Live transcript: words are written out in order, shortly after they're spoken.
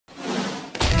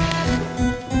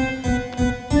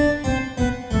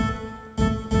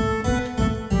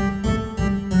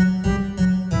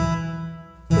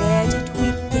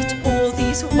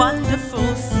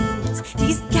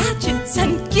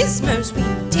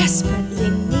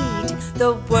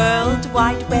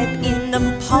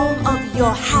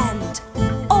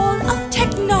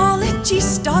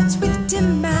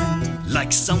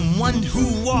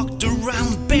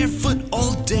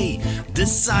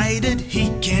decided he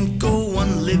can't go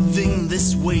on living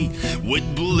this way, with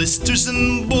blisters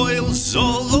and boils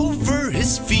all over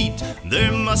his feet.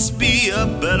 There must be a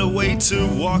better way to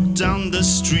walk down the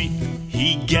street.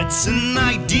 He gets an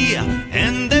idea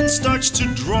and then starts to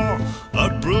draw a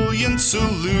brilliant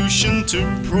solution to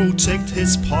protect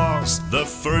his paws. The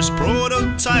first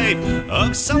prototype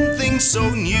of something so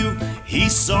new. He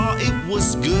saw it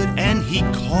was good and he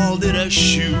called it a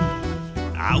shoe.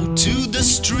 Out to the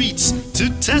streets to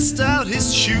test out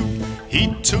his shoe.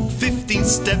 He took 15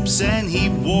 steps and he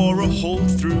wore a hole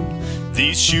through.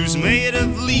 These shoes made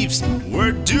of leaves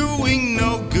were doing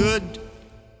no good.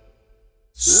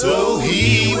 So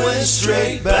he went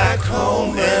straight back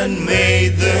home and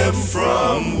made them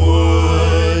from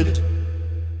wood.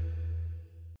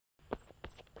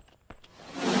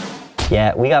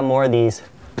 Yeah, we got more of these.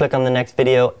 Click on the next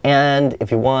video, and if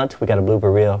you want, we got a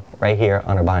blooper reel right here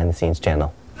on our behind the scenes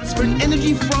channel. Transferring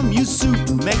energy from your soup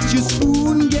makes your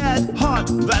spoon get hot.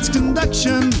 That's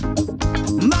conduction.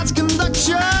 That's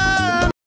conduction.